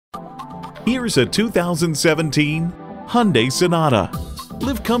Here's a 2017 Hyundai Sonata.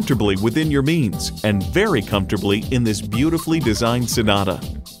 Live comfortably within your means and very comfortably in this beautifully designed Sonata.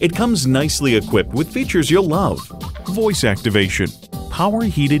 It comes nicely equipped with features you'll love: voice activation, power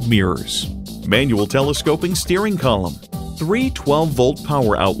heated mirrors, manual telescoping steering column, 3 12-volt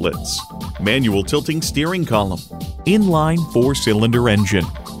power outlets, manual tilting steering column, inline 4-cylinder engine,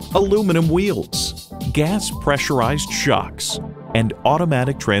 aluminum wheels, gas pressurized shocks, and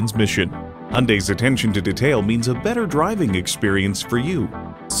automatic transmission. Hyundai's attention to detail means a better driving experience for you.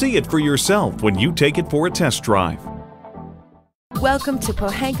 See it for yourself when you take it for a test drive. Welcome to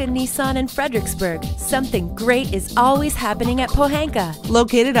Pohanka Nissan in Fredericksburg. Something great is always happening at Pohanka.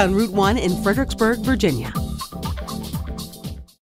 Located on Route 1 in Fredericksburg, Virginia.